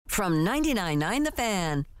From 99.9 The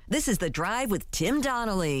Fan, this is The Drive with Tim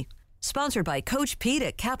Donnelly. Sponsored by Coach Pete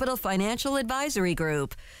at Capital Financial Advisory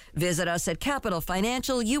Group. Visit us at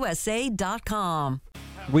capitalfinancialusa.com.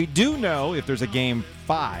 We do know if there's a Game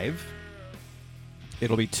 5,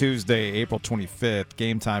 it'll be Tuesday, April 25th.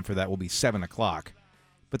 Game time for that will be 7 o'clock.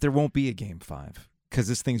 But there won't be a Game 5 because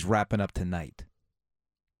this thing's wrapping up tonight.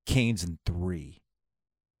 Canes in 3.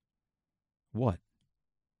 What?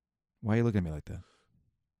 Why are you looking at me like that?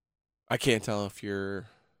 I can't tell if you're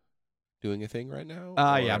doing a thing right now.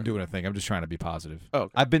 Yeah, I'm doing a thing. I'm just trying to be positive. Oh,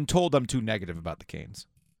 okay. I've been told I'm too negative about the Canes.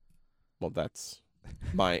 Well, that's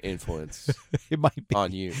my influence It might be.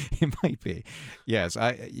 on you. It might be. Yes,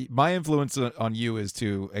 my influence on you is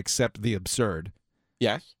to accept the absurd.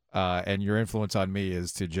 Yes. And your influence on me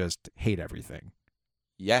is to just hate everything.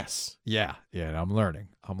 Yes. Yeah, I'm learning.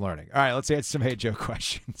 All right, let's answer some Hey Joe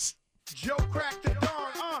questions. Joe cracked the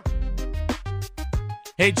dawn,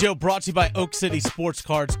 Hey Joe, brought to you by Oak City Sports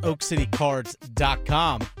Cards,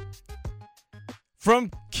 oakcitycards.com.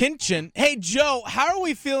 From Kinchin, hey Joe, how are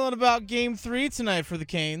we feeling about Game 3 tonight for the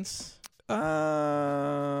Canes? Good.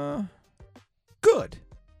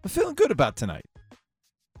 I'm feeling good about tonight.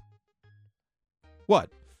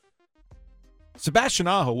 What? Sebastian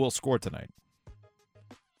Aho will score tonight.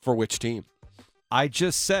 For which team? I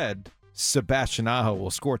just said Sebastian Aho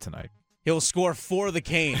will score tonight. He'll score for the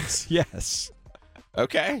Canes. Yes.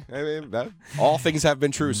 Okay. I mean, all things have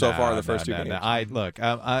been true so far in the first two games. I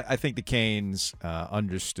think the Canes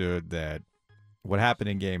understood that what happened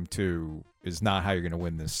in Game 2 is not how you're going to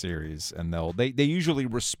win this series, and they usually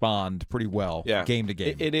respond pretty well game to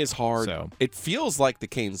game. It is hard. So. It feels like the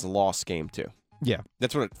Canes lost Game 2. Yeah.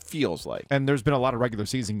 That's what it feels like. And there's been a lot of regular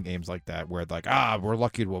season games like that where it's like, we're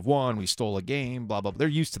lucky to have won, we stole a game, blah, blah, blah. They're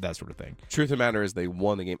used to that sort of thing. Truth of the matter is they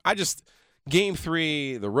won the game. Game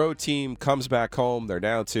 3, the road team comes back home. They're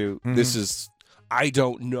down 2. Mm-hmm. I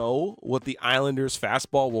don't know what the Islanders'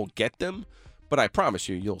 fastball will get them, but I promise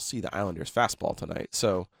you'll see the Islanders' fastball tonight.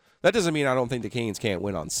 So that doesn't mean I don't think the Canes can't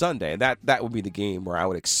win on Sunday. That would be the game where I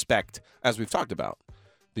would expect, as we've talked about,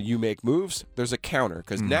 that you make moves, there's a counter,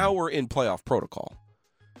 because now we're in playoff protocol.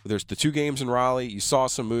 There's the 2 games in Raleigh. You saw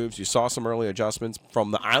some moves. You saw some early adjustments from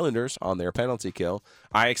the Islanders on their penalty kill.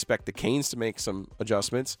 I expect the Canes to make some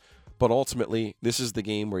adjustments. But ultimately, this is the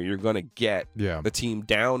game where you're going to get the team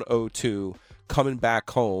down 0-2, coming back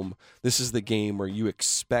home. This is the game where you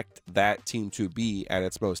expect that team to be at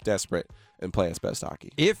its most desperate and play its best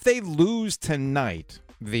hockey. If they lose tonight,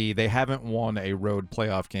 they haven't won a road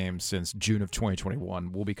playoff game since June of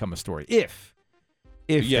 2021 will become a story. If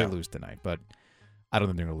they lose tonight. But I don't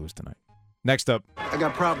think they're going to lose tonight. Next up. I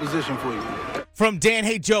got a proposition for you. From Dan,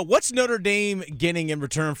 hey Joe, what's Notre Dame getting in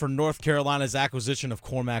return for North Carolina's acquisition of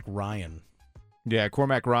Cormac Ryan? Yeah,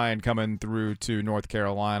 Cormac Ryan coming through to North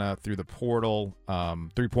Carolina through the portal,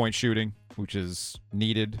 3-point shooting, which is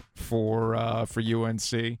needed for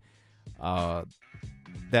UNC.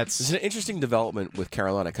 It's an interesting development with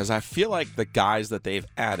Carolina because I feel like the guys that they've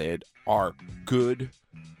added are good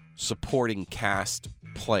supporting cast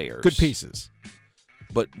players. Good pieces.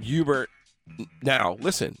 But Hubert, now,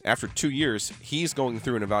 listen, after 2 years, he's going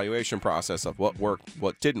through an evaluation process of what worked,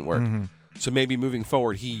 what didn't work. Mm-hmm. So maybe moving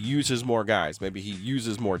forward, he uses more guys. Maybe he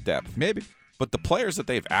uses more depth. Maybe. But the players that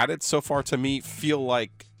they've added so far, to me, feel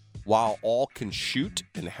like while all can shoot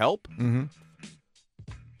and help, I'm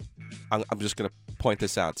just going to point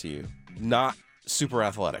this out to you. Not super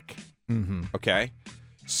athletic. Mm-hmm. Okay?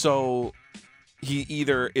 So he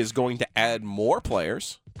either is going to add more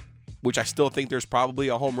players, which I still think there's probably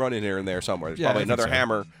a home run in here and there somewhere. There's probably another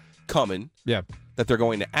hammer coming that they're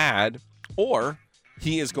going to add, or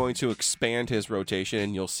he is going to expand his rotation,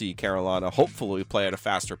 and you'll see Carolina hopefully play at a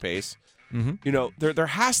faster pace. Mm-hmm. You know, there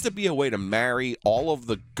has to be a way to marry all of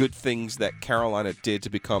the good things that Carolina did to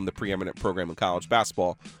become the preeminent program in college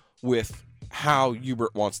basketball with how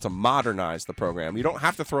Hubert wants to modernize the program. You don't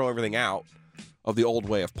have to throw everything out of the old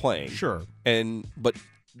way of playing. Sure. But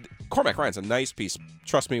Cormac Ryan's a nice piece.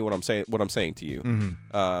 Trust me what I'm saying to you.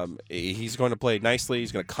 Mm-hmm. He's going to play nicely.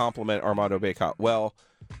 He's going to complement Armando Bacot well.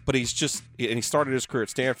 But he started his career at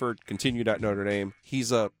Stanford, continued at Notre Dame.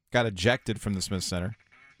 Got ejected from the Smith Center.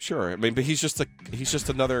 Sure. I mean, but he's just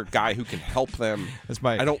another guy who can help them.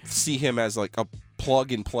 I don't see him as like a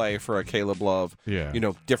plug and play for a Caleb Love. Yeah.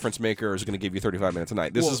 Difference maker is going to give you 35 minutes a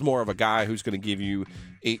night. This is more of a guy who's going to give you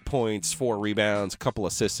 8 points, 4 rebounds, a couple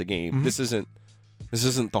assists a game. Mm-hmm. This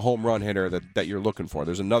isn't the home run hitter that you're looking for.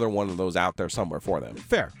 There's another one of those out there somewhere for them.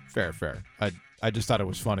 Fair. I just thought it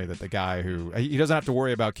was funny that the guy he doesn't have to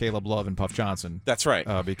worry about Caleb Love and Puff Johnson. That's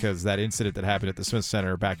right. Because that incident that happened at the Smith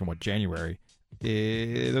Center back in January,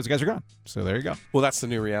 those guys are gone. So there you go. Well, that's the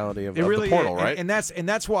new reality of, It really the portal, is. right? And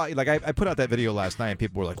that's why, like, I put out that video last night, and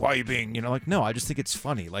people were like, "Why are you being?" Like, no, I just think it's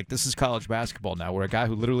funny. Like, this is college basketball now, where a guy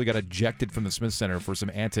who literally got ejected from the Smith Center for some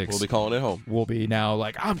antics We'll be calling it home. will be now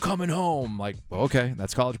like, "I'm coming home." Like, well, okay,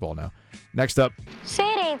 that's college ball now. Next up, Say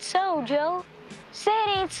it ain't so, Joe. Say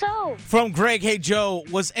it ain't so. From Greg, hey, Joe,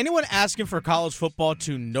 was anyone asking for college football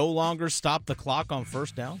to no longer stop the clock on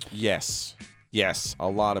first down? Yes. Yes. A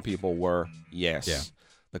lot of people were. Yes. Yeah.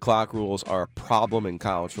 The clock rules are a problem in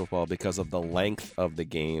college football because of the length of the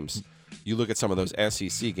games. You look at some of those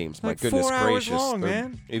SEC games. My Like goodness 4 hours gracious, long, they're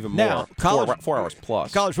man. even Now, more. college- 4 hours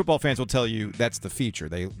plus. college football fans will tell you that's the feature.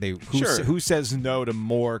 Sure. Who says no to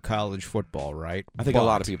more college football, right? I think a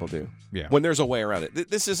lot of people do. Yeah. When there's a way around it.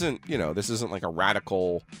 This isn't like a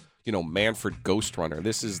radical, Manfred Ghost Runner.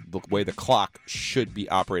 This is the way the clock should be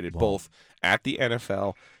operated, both at the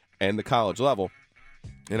NFL and the college level.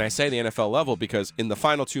 And I say the NFL level because in the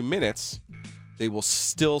final 2 minutes, they will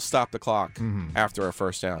still stop the clock after a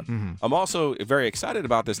first down. I'm also very excited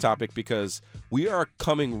about this topic because we are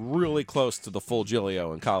coming really close to the full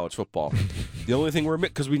Gilio in college football. The only thing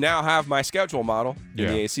because we now have my schedule model in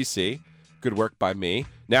the ACC. Good work by me.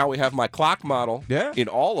 Now we have my clock model in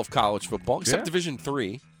all of college football except Division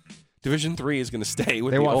III. Division III is going to stay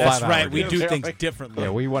with They the want old. That's 5 right. hour We games. do things differently. Yeah,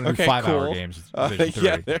 we want to do Okay, 5-hour cool. games. Division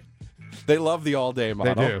Yeah, III. they love the all-day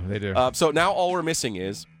model. They do. So now all we're missing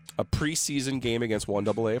is a preseason game against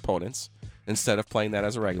 1AA opponents instead of playing that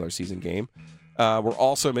as a regular season game. We're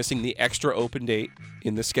also missing the extra open date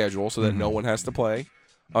in the schedule so that no one has to play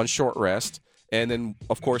on short rest. And then,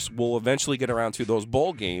 of course, we'll eventually get around to those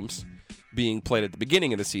bowl games being played at the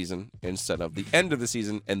beginning of the season instead of the end of the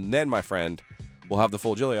season. And then, my friend, we'll have the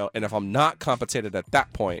full Gilio. And if I'm not compensated at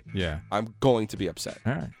that point, I'm going to be upset.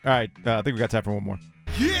 All right. I think we got time for one more.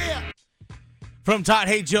 From Todd,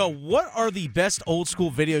 hey, Joe, what are the best old school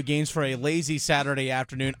video games for a lazy Saturday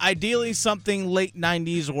afternoon? Ideally, something late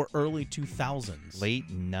 90s or early 2000s. Late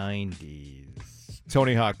 90s.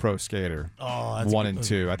 Tony Hawk Pro Skater. Oh, that's 1 good. and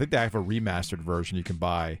 2. I think they have a remastered version you can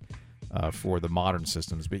buy for the modern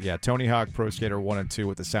systems. But yeah, Tony Hawk Pro Skater 1 and 2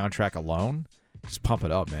 with the soundtrack alone. Just pump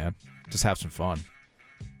it up, man. Just have some fun.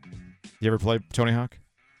 You ever play Tony Hawk?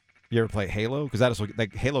 You ever play Halo? Because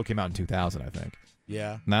Halo came out in 2000, I think.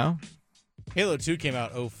 Yeah. No? Halo 2 came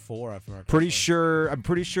out 04, if I'm I'm pretty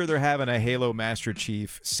sure they're having a Halo Master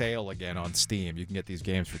Chief sale again on Steam. You can get these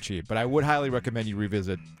games for cheap. But I would highly recommend you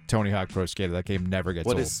revisit Tony Hawk Pro Skater. That game never gets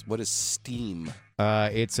old. What is Steam?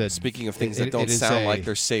 It's a Speaking of things that don't sound like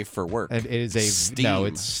they're safe for work. It is a Steam. no.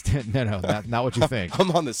 It's not what you think.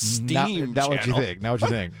 I'm on the Steam Not what you channel. think. Not what you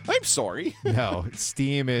think. I'm sorry. No,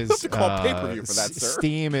 Steam is. You have to call pay-per-view for that, sir.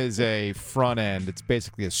 Steam is a front end. It's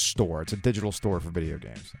basically a store. It's a digital store for video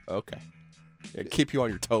games. Okay. Yeah, keep you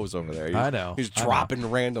on your toes over there. I know. He's I know.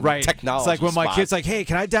 dropping random Right. technology. It's like when my spots. kid's like, "Hey,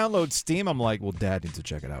 can I download Steam?" I'm like, "Well, Dad needs to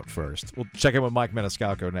check it out first." We'll check in with Mike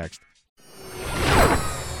Maniscalco next.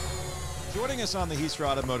 Joining us on the Heaster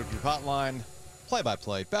Automotive Group Hotline,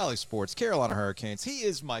 play-by-play, Valley Sports, Carolina Hurricanes. He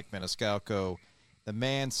is Mike Maniscalco. The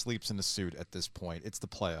man sleeps in a suit at this point. It's the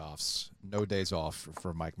playoffs. No days off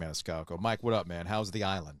for Mike Maniscalco. Mike, what up, man? How's the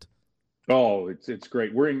island? Oh, it's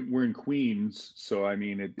great. We're in Queens, so I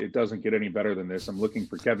mean it doesn't get any better than this. I'm looking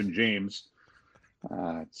for Kevin James.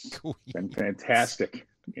 It's been fantastic.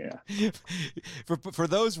 Yeah. For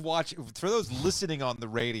those listening on the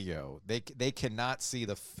radio, they cannot see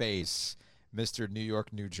the face Mr. New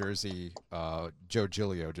York, New Jersey, Joe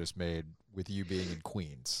Gilio just made with you being in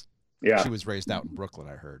Queens. Yeah. She was raised out in Brooklyn,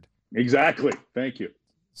 I heard. Exactly. Thank you.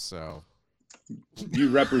 So you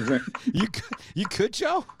represent. you could,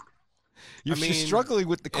 Joe. You're struggling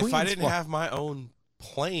with the Queens. If I didn't have my own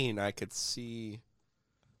plane, I could see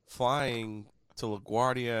flying to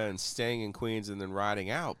LaGuardia and staying in Queens and then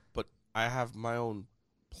riding out. But I have my own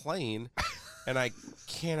plane, and I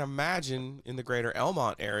can't imagine in the greater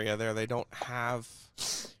Elmont area there they don't have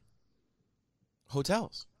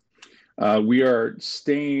hotels. We are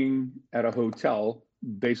staying at a hotel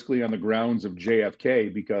basically on the grounds of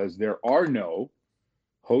JFK because there are no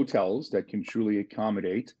hotels that can truly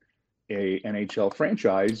accommodate a NHL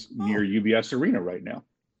franchise near UBS Arena right now.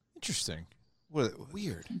 Interesting.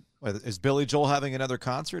 Weird. Is Billy Joel having another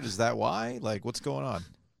concert? Is that why? Like, what's going on?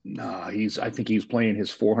 Nah, I think he's playing his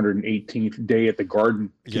 418th day at the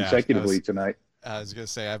Garden consecutively tonight. I was gonna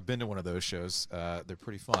say I've been to one of those shows. They're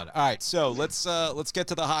pretty fun. All right, so let's get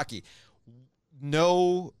to the hockey.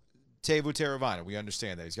 No Teuvo Teravainen. We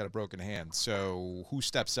understand that he's got a broken hand. So who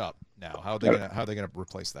steps up now? How are they gonna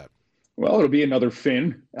replace that? Well, it'll be another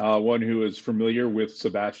Finn, one who is familiar with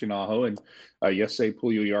Sebastian Aho and Jesse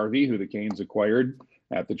Puljujärvi, who the Canes acquired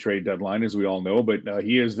at the trade deadline, as we all know. But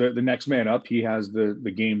he is the next man up. He has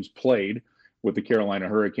the games played with the Carolina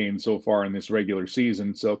Hurricanes so far in this regular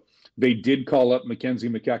season. So they did call up Mackenzie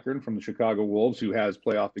McEachern from the Chicago Wolves, who has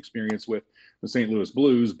playoff experience with the St. Louis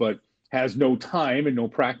Blues, but has no time and no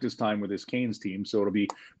practice time with his Canes team. So it'll be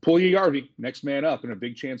Puljujärvi, next man up, and a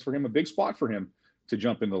big chance for him, a big spot for him to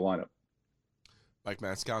jump in the lineup. Mike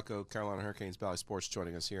Maniscalco, Carolina Hurricanes, Bally Sports,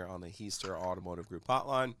 joining us here on the Heister Automotive Group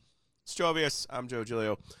Hotline. It's Jovius. I'm Joe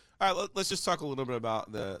Giglio. All right, let's just talk a little bit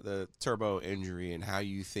about the Turbo injury and how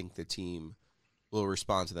you think the team will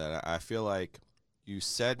respond to that. I feel like you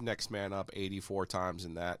said next man up 84 times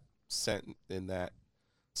in that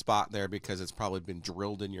spot there because it's probably been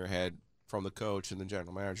drilled in your head from the coach and the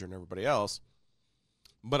general manager and everybody else.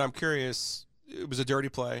 But I'm curious, it was a dirty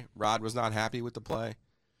play. Rod was not happy with the play.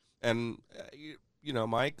 And,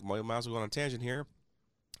 Mike, might as well go on a tangent here.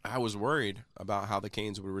 I was worried about how the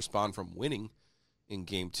Canes would respond from winning in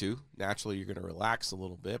Game 2. Naturally, you're going to relax a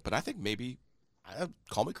little bit. But I think maybe,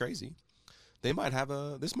 call me crazy, they might have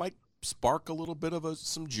this might spark a little bit of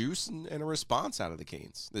some juice and a response out of the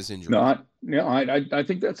Canes, this injury. I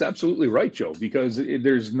think that's absolutely right, Joe, because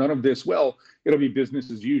there's none of this, well, it'll be business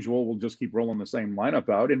as usual. We'll just keep rolling the same lineup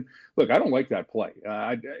out. And look, I don't like that play.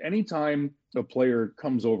 Anytime a player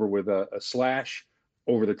comes over with a slash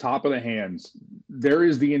over the top of the hands, there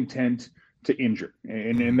is the intent to injure.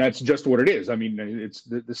 And that's just what it is. I mean, it's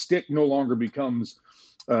the stick no longer becomes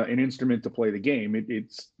an instrument to play the game.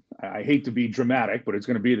 I hate to be dramatic, but it's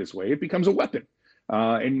going to be this way. It becomes a weapon.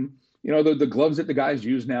 The gloves that the guys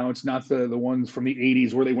use now, it's not the ones from the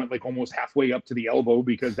 80s where they went like almost halfway up to the elbow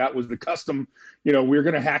because that was the custom, we're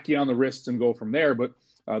going to hack you on the wrists and go from there. But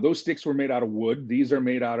those sticks were made out of wood. These are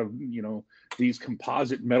made out of, these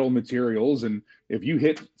composite metal materials. And if you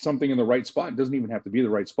hit something in the right spot, it doesn't even have to be the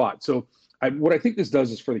right spot. So what I think this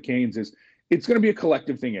does is for the Canes is it's going to be a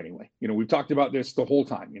collective thing anyway. We've talked about this the whole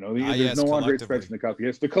time. There's no Andre Svechnikov.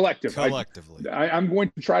 It's the collective. Collectively. I'm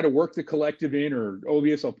going to try to work the collective in, or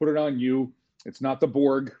Ovius, I'll put it on you. It's not the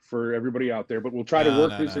Borg for everybody out there, but we'll try to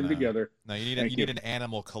work this in together. No, you need an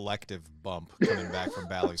animal collective bump coming back from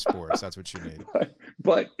Bally Sports. That's what you need.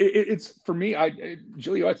 But it's for me,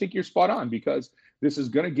 Giglio, I think you're spot on because this is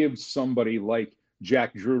going to give somebody like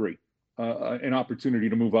Jack Drury an opportunity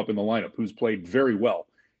to move up in the lineup, who's played very well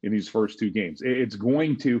in these first two games.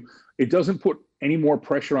 It doesn't put any more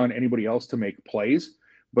pressure on anybody else to make plays,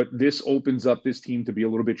 but this opens up this team to be a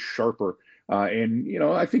little bit sharper.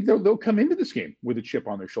 I think they'll come into this game with a chip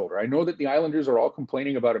on their shoulder. I know that the Islanders are all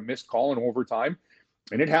complaining about a missed call in overtime,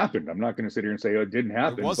 and it happened. I'm not going to sit here and say it didn't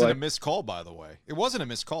happen. It wasn't a missed call, by the way. It wasn't a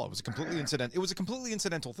missed call. It was a completely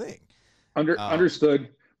incidental thing. Understood.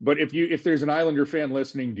 But if there's an Islander fan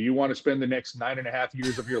listening, do you want to spend the next 9.5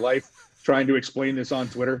 years of your life trying to explain this on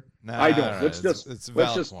Twitter? I don't. Let's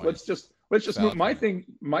just move. My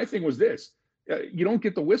thing was this. You don't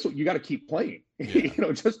get the whistle. You got to keep playing.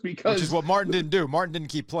 Yeah. Just because. Which is what Martin didn't do. Martin didn't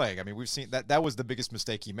keep playing. I mean, we've seen that. That was the biggest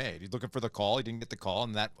mistake he made. He's looking for the call. He didn't get the call,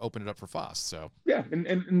 and that opened it up for Foss. So yeah,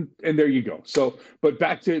 and there you go. So, but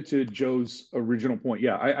back to Joe's original point.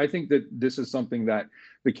 Yeah, I think that this is something that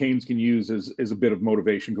the Canes can use as a bit of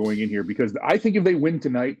motivation going in here, because I think if they win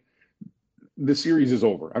tonight, the series is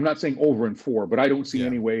over. I'm not saying over in 4, but I don't see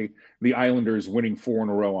any way the Islanders winning 4 in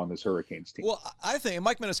a row on this Hurricanes team. Well, I think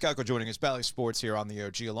Mike Maniscalco joining us, Bally Sports here on the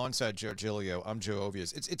OG, alongside Joe Giglio. I'm Joe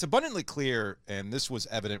Ovius. It's abundantly clear, and this was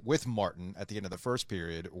evident with Martin at the end of the first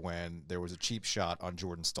period when there was a cheap shot on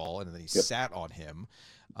Jordan Stahl, and then he sat on him,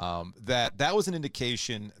 that was an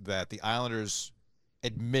indication that the Islanders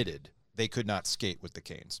admitted they could not skate with the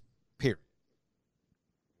Canes, period.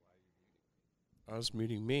 I was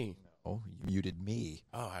muting me. Oh, you muted me.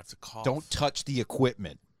 Oh, I have to cough. Don't touch the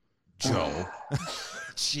equipment, Joe.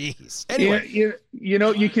 Jeez. Anyway,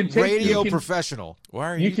 you can take radio professional. Why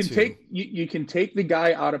are you you can take the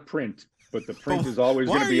guy out of print, but the print is always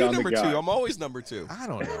going to be on the guy. Number 2? I'm always number 2. I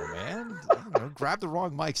don't know, man. Grab the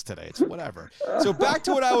wrong mics today. It's whatever. So back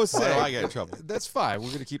to what I was saying. I get in trouble. That's fine. We're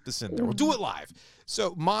going to keep this in there. We'll do it live.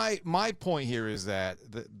 So my point here is that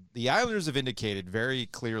the Islanders have indicated very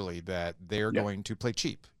clearly that they're going to play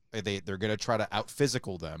cheap. They're going to try to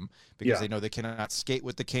out-physical them because they know they cannot skate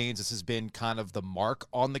with the Canes. This has been kind of the mark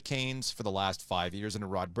on the Canes for the last 5 years under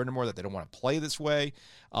Rod Brind'Amour, that they don't want to play this way.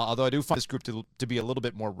 Although I do find this group to be a little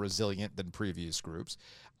bit more resilient than previous groups.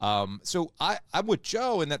 So I'm with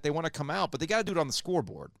Joe in that they want to come out, but they got to do it on the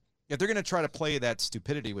scoreboard. If they're going to try to play that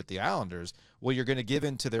stupidity with the Islanders, well, you're going to give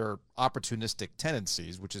in to their opportunistic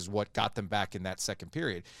tendencies, which is what got them back in that second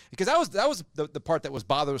period. Because that was the part that was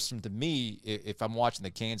bothersome to me if I'm watching the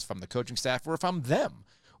Canes, if I'm the coaching staff, or if I'm them,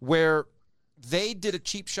 where they did a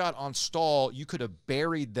cheap shot on Stahl. You could have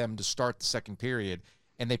buried them to start the second period,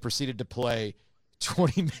 and they proceeded to play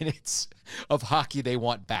 20 minutes of hockey they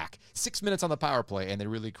want back. 6 minutes on the power play, and they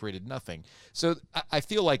really created nothing. So I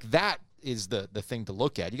feel like that is the thing to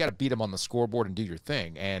look at. You got to beat them on the scoreboard and do your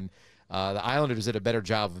thing. And the Islanders did a better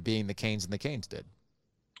job of being the Canes than the Canes did.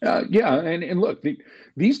 Yeah, and look,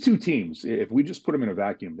 these two teams, if we just put them in a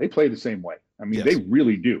vacuum, they play the same way. I mean, Yes. They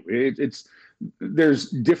really do. There's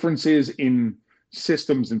differences in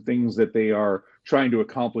systems and things that they are trying to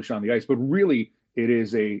accomplish on the ice, but really it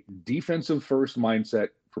is a defensive first mindset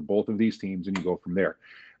for both of these teams, and you go from there.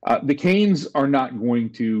 The Canes are not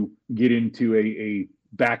going to get into a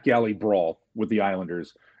back alley brawl with the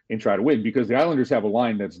Islanders and try to win, because the Islanders have a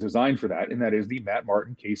line that's designed for that, and that is the Matt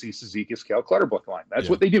Martin, Casey Cizikas, Cal Clutterbuck line. That's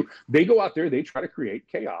what they do. They go out there, they try to create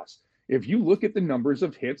chaos. If you look at the numbers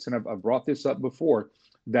of hits, and I've brought this up before,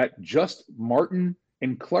 that just Martin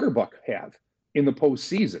and Clutterbuck have in the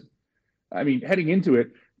postseason. I mean, heading into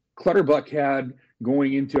it, Clutterbuck had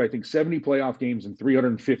going into, I think, 70 playoff games and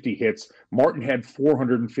 350 hits. Martin had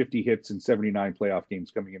 450 hits in 79 playoff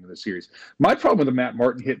games coming into the series. My problem with the Matt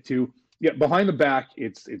Martin hit, too, yeah, behind the back,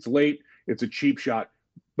 it's late, it's a cheap shot,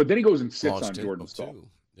 but then he goes and sits on Jordan Staal.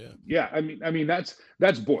 Yeah, I mean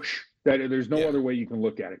that's Bush. There's no other way you can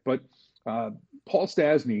look at it. But Paul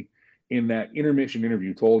Stastny, in that intermission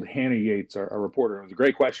interview, told Hannah Yates, our reporter, it was a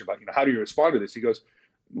great question about, how do you respond to this? He goes,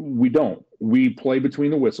 we don't. We play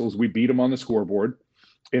between the whistles. We beat them on the scoreboard,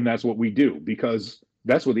 and that's what we do, because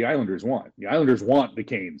that's what the Islanders want. The Islanders want the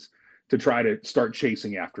Canes to try to start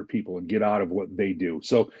chasing after people and get out of what they do.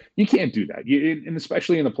 So you can't do that. And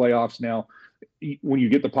especially in the playoffs now, when you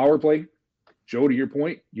get the power play, Joe, to your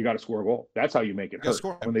point, you got to score a goal. That's how you make it hurt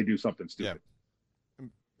when they do something stupid. Yeah.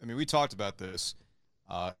 I mean, we talked about this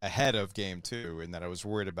ahead of Game 2, in that I was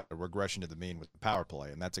worried about a regression to the mean with the power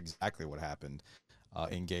play, and that's exactly what happened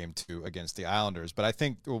in Game 2 against the Islanders. But I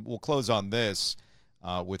think we'll close on this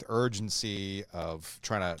with urgency of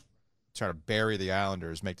trying to bury the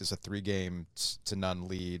Islanders, make this a 3-0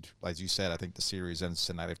 lead. As you said, I think the series ends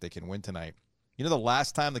tonight if they can win tonight. You know the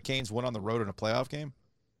last time the Canes went on the road in a playoff game?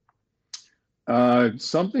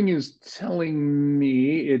 Something is telling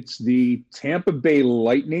me it's the Tampa Bay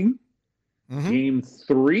Lightning, Game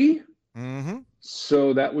 3. Mm-hmm.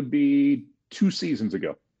 So that would be 2 seasons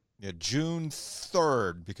ago. Yeah, June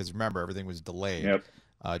 3rd, because remember, everything was delayed.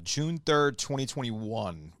 Yep. June 3rd,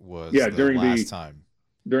 2021 was during the last time.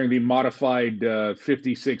 During the modified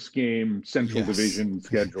 56-game Central Division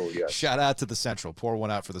schedule, yes. Shout out to the Central. Pour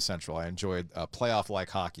one out for the Central. I enjoyed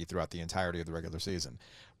playoff-like hockey throughout the entirety of the regular season.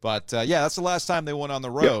 But, that's the last time they went on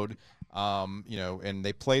the road. Yep. And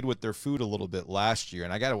they played with their food a little bit last year.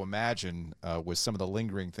 And I got to imagine with some of the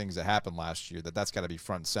lingering things that happened last year that's got to be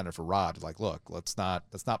front and center for Rod. Like, look, let's not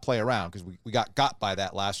play around, because we got by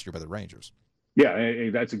that last year by the Rangers. Yeah,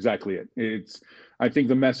 that's exactly it. I think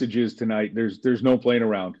the message is tonight, there's no playing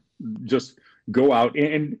around. Just go out.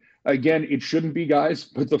 And again, it shouldn't be, guys,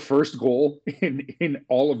 but the first goal in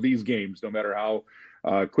all of these games, no matter how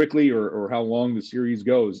quickly or how long the series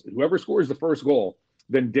goes, whoever scores the first goal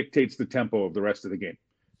then dictates the tempo of the rest of the game.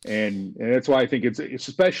 And that's why I think it's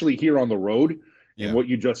especially here on the road, and what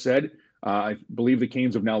you just said. I believe the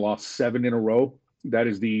Canes have now lost 7 in a row. That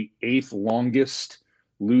is the 8th longest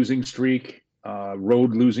losing streak,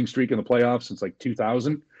 road losing streak in the playoffs since like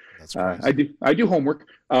 2000. That's crazy. I do homework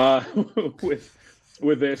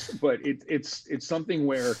with this, but it's something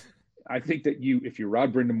where I think that if you're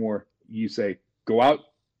Rod Brindamore, you say, go out,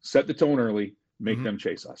 set the tone early, make them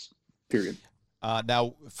chase us, period.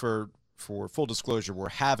 Now, for full disclosure, we're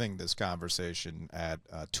having this conversation at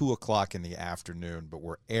 2 o'clock in the afternoon, but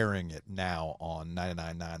we're airing it now on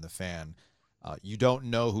 99.9 The Fan. You don't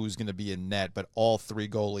know who's going to be in net, but all 3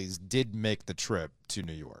 goalies did make the trip to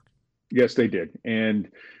New York. Yes, they did. And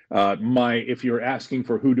if you're asking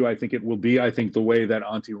for who do I think it will be, I think the way that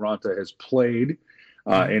Antti Raanta has played,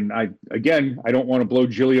 and I don't want to blow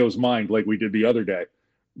Giglio's mind like we did the other day,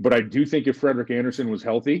 but I do think if Frederik Andersen was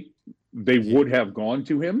healthy, they would have gone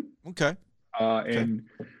to him. Okay. And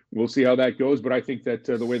we'll see how that goes. But I think that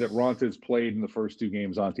the way that Raanta has played in the first 2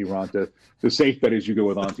 games, Antti Raanta, the safe bet is you go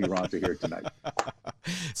with Antti Raanta here tonight.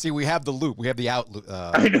 See, we have the loop. We have the out.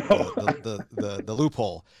 I know. The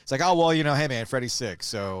loophole. It's like, oh, well, hey, man, Freddie's sick,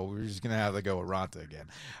 so we're just going to have to go with Raanta again.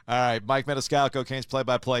 All right, Mike Maniscalco, Canes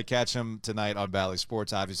play-by-play. Catch him tonight on Valley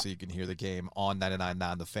Sports. Obviously, you can hear the game on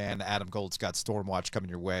 99.9 The Fan. Adam Gold's got Stormwatch coming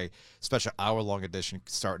your way. Special hour-long edition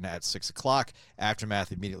starting at 6 o'clock.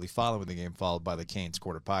 Aftermath immediately following the game, followed by the Canes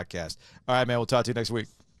Quarter Podcast. All right, man, we'll talk to you next week.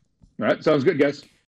 All right, sounds good, guys.